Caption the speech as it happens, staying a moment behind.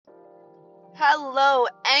Hello,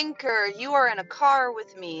 Anchor. You are in a car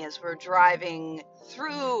with me as we're driving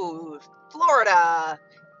through Florida.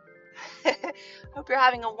 Hope you're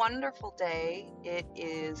having a wonderful day. It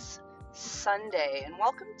is Sunday, and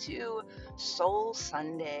welcome to Soul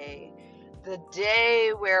Sunday, the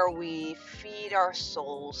day where we feed our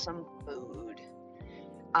soul some food.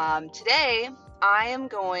 Today, I am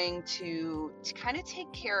going to kind of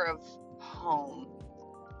take care of home.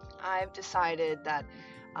 I've decided that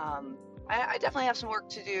I definitely have some work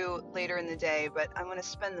to do later in the day, but I'm going to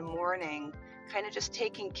spend the morning kind of just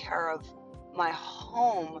taking care of my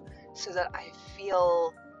home so that I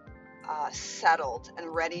feel settled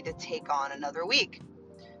and ready to take on another week.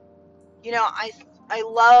 I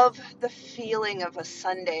love the feeling of a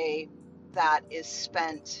Sunday that is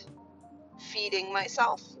spent feeding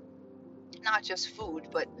myself, not just food,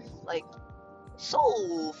 but like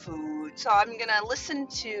soul food. So I'm going to listen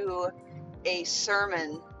to a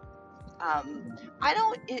sermon.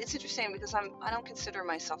 It's interesting because I don't consider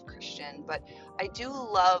myself Christian, but I do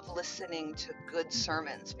love listening to good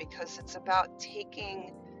sermons because it's about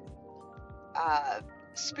taking uh,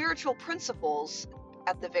 spiritual principles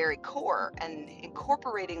at the very core and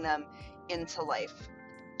incorporating them into life.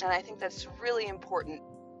 And I think that's really important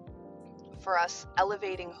for us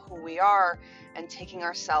elevating who we are and taking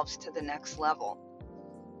ourselves to the next level,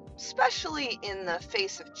 especially in the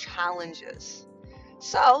face of challenges.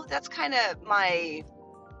 So that's kind of my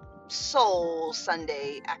Soul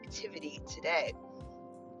Sunday activity today.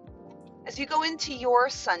 As you go into your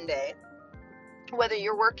Sunday, whether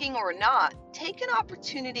you're working or not, take an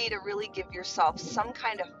opportunity to really give yourself some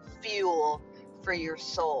kind of fuel for your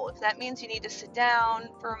soul. If that means you need to sit down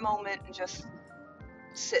for a moment and just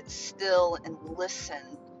sit still and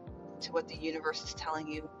listen to what the universe is telling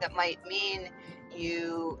you, that might mean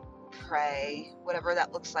you pray, whatever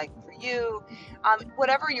that looks like for you.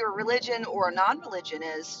 Whatever your religion or non-religion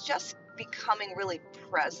is, just becoming really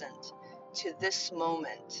present to this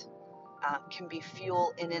moment can be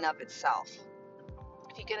fuel in and of itself.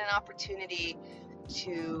 If you get an opportunity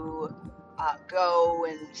to go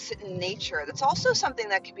and sit in nature, that's also something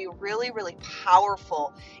that can be really, really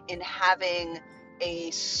powerful in having a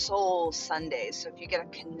soul Sunday. So if you get a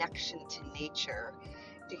connection to nature,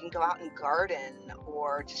 you can go out and garden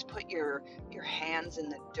or just put your hands in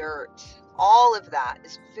the dirt. All of that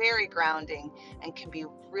is very grounding and can be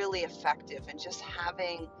really effective in just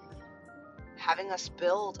having us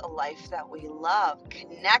build a life that we love,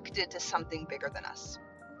 connected to something bigger than us.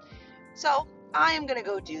 So I am going to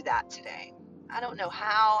go do that today. I don't know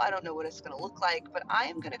how, I don't know what it's going to look like, but I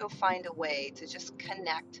am going to go find a way to just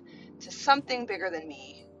connect to something bigger than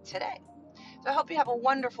me today. So I hope you have a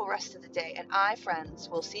wonderful rest of the day, and I, friends,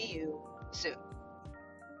 will see you soon.